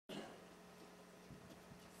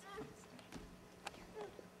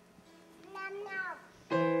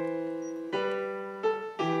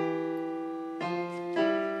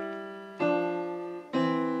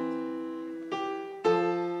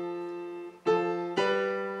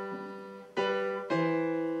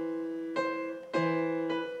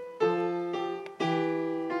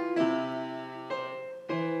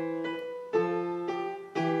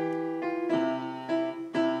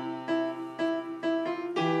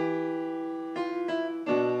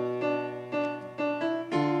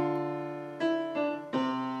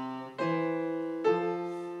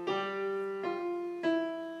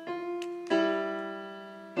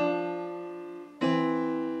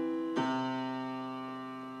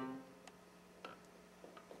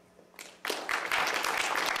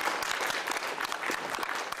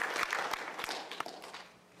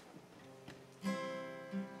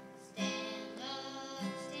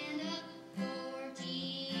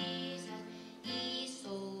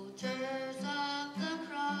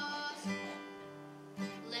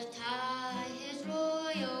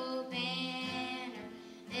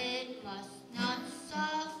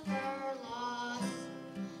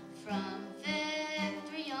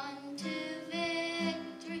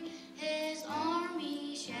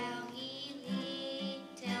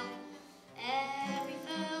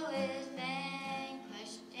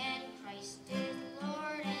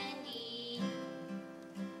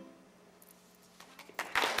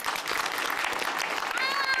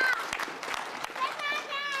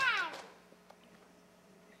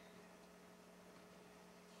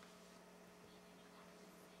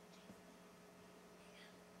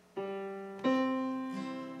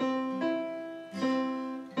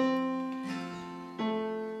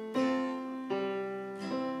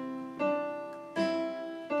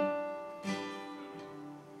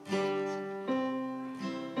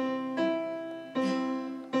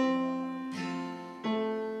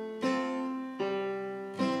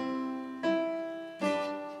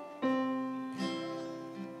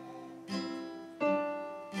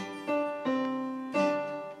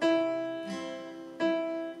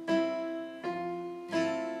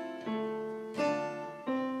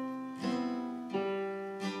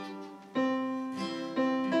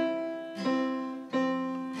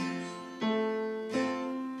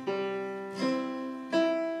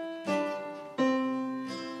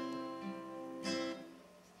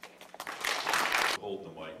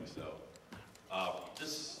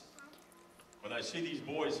I see these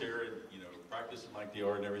boys here, and practicing like they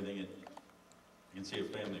are and everything, and you can see a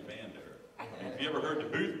family band there. And if you ever heard the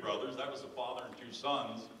Booth Brothers, that was a father and two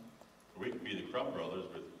sons. We could be the Crumb Brothers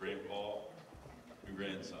with Grandpa, two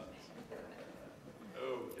grandsons.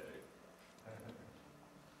 Okay.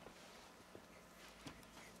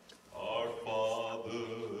 Our Father,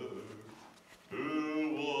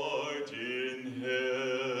 who art in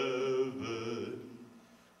heaven,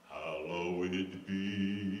 hallowed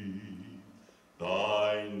be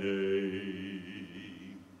thy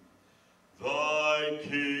name. Thy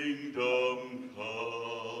kingdom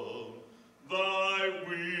come, thy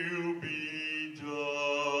will be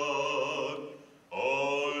done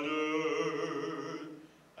on earth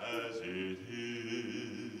as it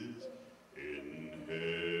is in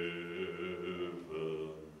heaven.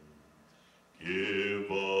 Give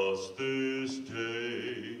us this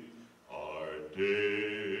day our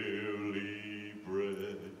daily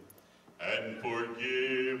bread, and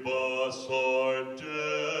forgive us our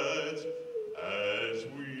debts as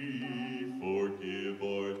we forgive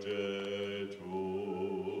our debtors.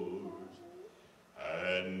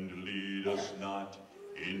 And lead us not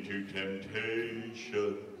into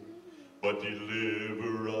temptation, but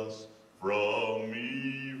deliver us from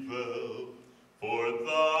evil. For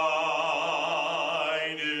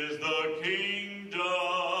thine is the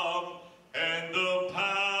kingdom and the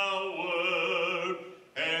power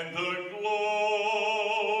and the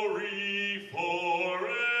glory forever.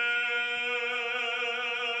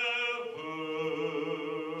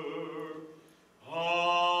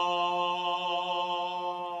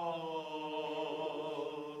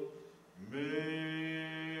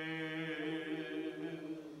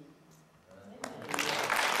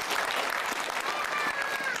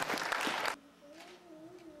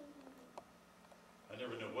 I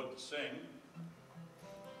never know what to sing.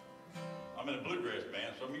 I'm in a bluegrass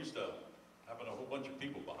band, so I'm used to having a whole bunch of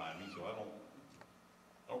people behind me, so I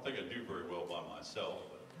don't think I do very well by myself.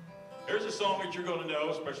 But here's a song that you're going to know,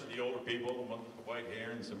 especially the older people, the ones with the white hair,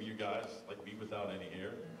 and some of you guys like me without any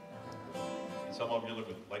hair. And some of you look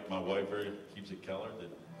like my wife here, keeps it colored, that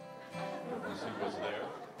we'll see what's there.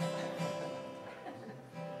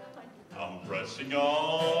 I'm pressing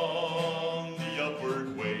on the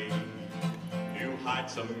upward way, new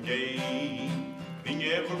heights I'm gaining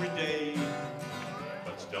every day,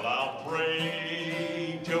 but still I'll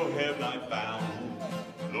pray till heaven I found.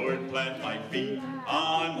 Lord, plant my feet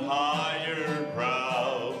on higher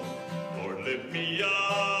ground. Lord, lift me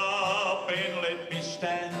up and let me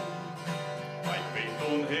stand, my faith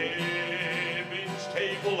on heaven's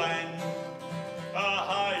table and a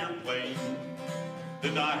higher plane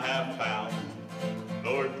than I have found.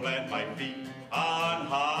 Lord, plant my feet on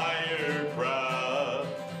higher ground.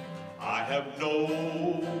 I have no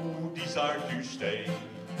desire to stay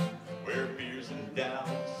where fears and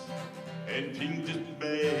doubts and things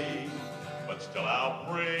dismay, but still I'll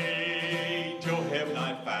pray till heaven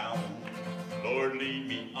I found. Lord, lead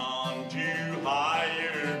me on to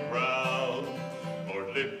higher ground.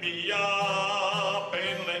 Lord, lift me up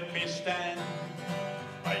and let me stand,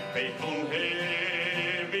 my faith on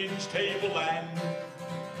heaven's table and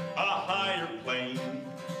a higher plane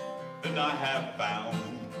than I have found.